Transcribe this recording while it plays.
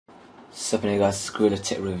What's up, guys? It's Gorilla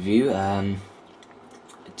Tech Review.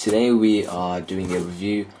 Today we are doing a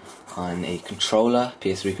review on a controller,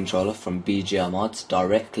 PS3 controller from BGRMods,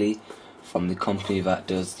 directly from the company that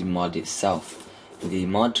does the mod itself. The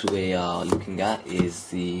mod we are looking at is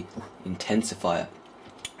the Intensafire.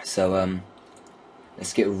 So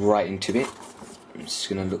let's get right into it. I'm just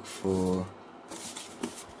gonna look for.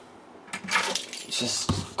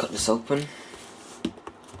 Just cut this open.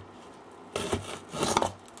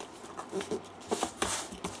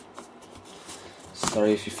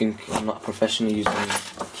 Sorry if you think I'm not professional using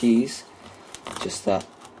keys, just that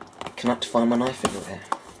I cannot find my knife anywhere.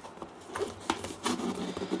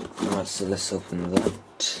 Alright, so let's open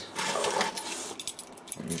that.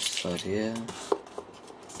 On this side here.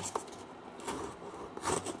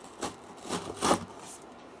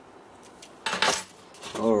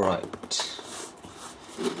 Alright.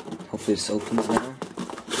 Hopefully this opens now.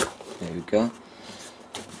 There we go.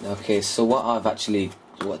 Okay, so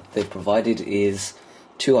what they provided is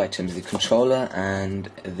two items, the controller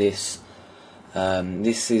and this.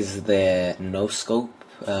 This is their no scope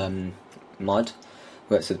mod.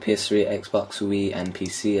 Works with PS3, Xbox, Wii and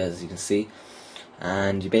PC, as you can see,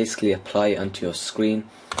 and you basically apply it onto your screen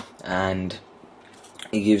and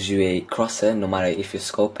it gives you a crosshair no matter if you're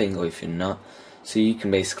scoping or if you're not, so you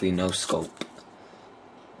can basically no scope.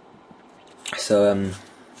 So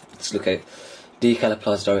let's look at it. Decal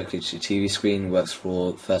applies directly to your TV screen, works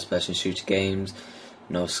for first person shooter games,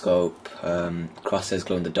 no scope, crosshairs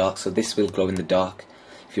glow in the dark, so this will glow in the dark.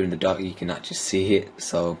 If you're in the dark you can actually see it,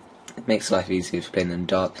 so it makes life easier if you're playing in the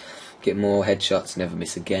dark. Get more headshots, never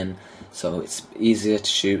miss again, so it's easier to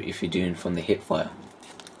shoot if you're doing from the hip fire.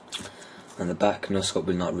 On the back, no scope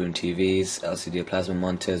will not ruin TVs, LCD or plasma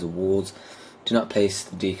monitors or walls. Do not place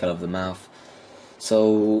the decal over the mouth.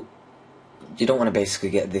 So you don't want to basically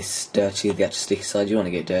get this dirty, the actual sticky side. You don't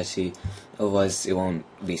want to get dirty, otherwise it won't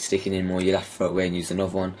be sticking anymore. You'll have to throw it away and use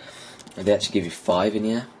another one. And they actually give you 5 in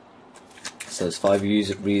here, so it's 5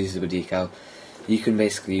 reusable decal. You can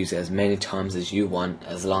basically use it as many times as you want,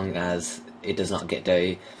 as long as it does not get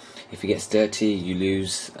dirty. If it gets dirty, you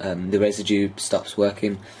lose, the residue stops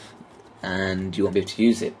working and you won't be able to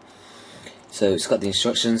use it. So it's got the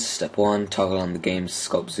instructions. Step 1, toggle on the game's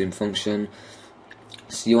scope zoom function.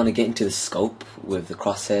 So you want to get into the scope with the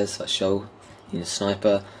crosshairs that show in the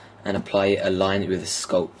sniper and align it with the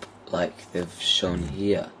scope like they've shown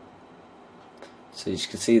here. So as you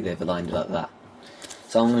can see, they've aligned it like that.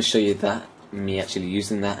 So I'm going to show you that, me actually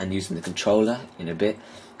using that and using the controller in a bit.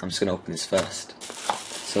 I'm just going to open this first.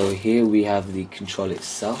 So here we have the controller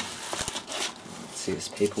itself. Let's see this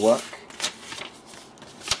paperwork.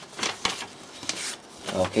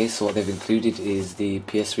 Okay, so what they've included is the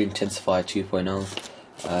PS3 Intensafire 2.0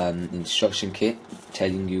 instruction kit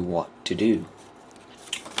telling you what to do.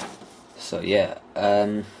 So yeah,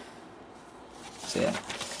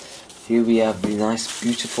 here we have the nice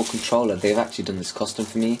beautiful controller. They've actually done this custom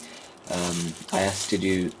for me. I asked to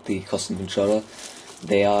do the custom controller.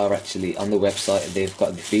 They are actually on the website, they've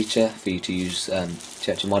got the feature for you to use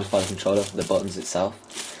to actually modify the controller for the buttons itself.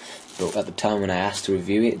 But at the time when I asked to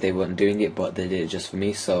review it, they weren't doing it, but they did it just for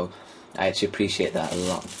me, so I actually appreciate that a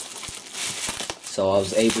lot. So I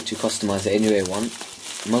was able to customize it any way I want,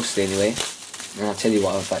 mostly anyway, and I'll tell you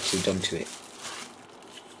what I've actually done to it.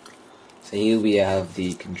 So here we have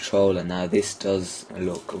the controller. Now this does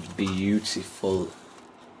look beautiful.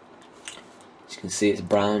 As you can see, it's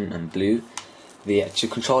brown and blue. The actual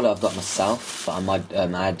controller I've got myself, that I might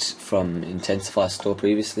add from Intensafire store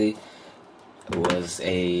previously, was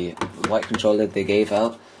a white controller they gave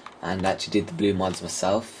out, and actually did the blue mods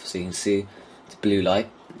myself. So you can see it's blue light,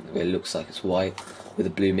 it looks like it's white, with a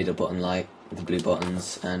blue middle button light, with the blue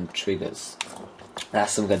buttons and triggers.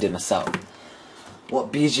 That's something I did myself.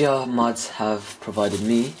 What BGRMods have provided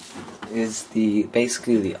me is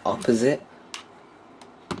basically the opposite,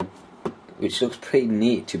 which looks pretty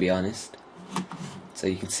neat, to be honest. So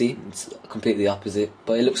you can see it's completely opposite,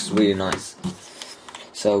 but it looks really nice.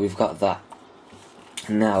 So we've got that.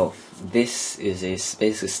 Now this is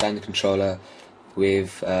basically a standard controller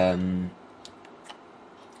with the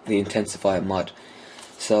Intensafire mod.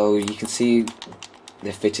 So you can see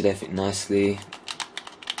they fitted everything nicely.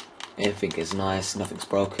 Everything is nice, nothing's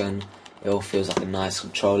broken. It all feels like a nice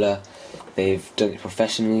controller. They've done it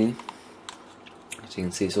professionally. As you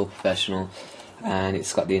can see, it's all professional, and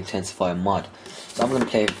it's got the Intensafire mod. So I'm going to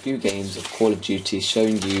play a few games of Call of Duty,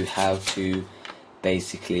 showing you how to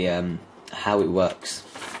basically how it works.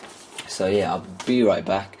 So yeah, I'll be right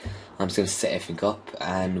back. I'm just going to set everything up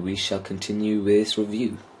and we shall continue with this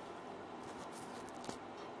review.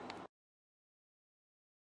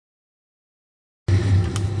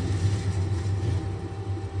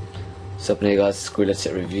 So up here guys, Squirrel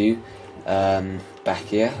Set Review. Back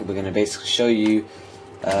here we're going to basically show you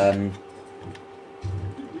our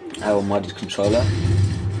modded controller.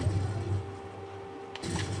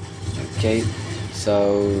 Okay,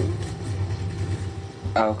 so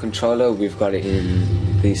our controller, we've got it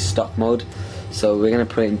in the stock mode, so we're going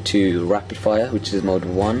to put it into rapid fire, which is mode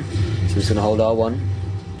 1. So we're just going to hold R1,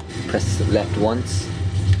 press left once,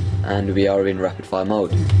 and we are in rapid fire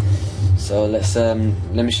mode. So let's let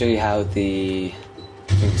me show you how the,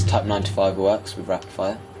 I think it's Type 95 works with rapid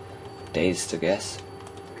fire. Dazed to guess.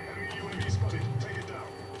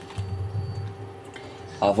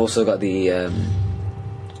 I've also got the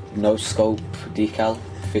no scope decal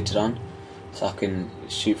fitted on, so I can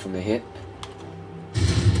shoot from the hip.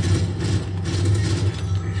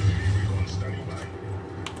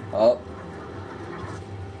 Oh.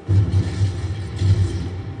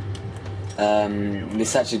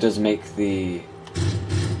 This actually does make the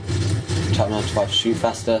Type 95 shoot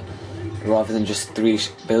faster. Rather than just 3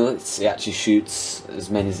 bullets, it actually shoots as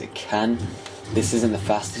many as it can. This isn't the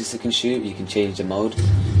fastest it can shoot, you can change the mode.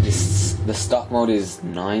 The stock mode is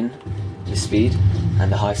 9, the speed,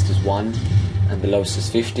 and the highest is 1, and the lowest is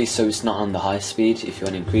 50, so it's not on the high speed. If you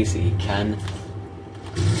want to increase it, you can.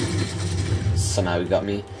 Somehow you got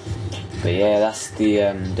me. But yeah, that's the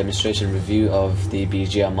demonstration review of the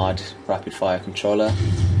BGRMod rapid fire controller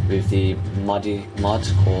with the mod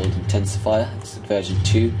called Intensafire. It's version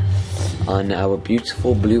 2 on our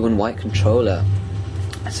beautiful blue and white controller.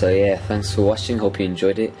 So yeah, thanks for watching, hope you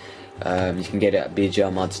enjoyed it. You can get it at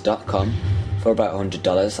BGRMods.com for about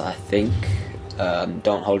 $100, I think.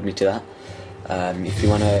 Don't hold me to that. If you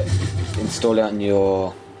want to install it on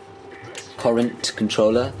your current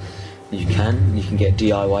controller, you can get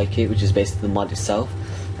DIY kit, which is basically the mod itself,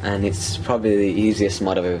 and it's probably the easiest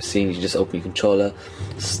mod I've ever seen. You just open your controller,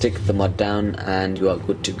 stick the mod down, and you are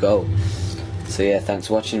good to go. So yeah, thanks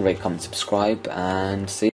for watching, rate, comment, subscribe, and see you.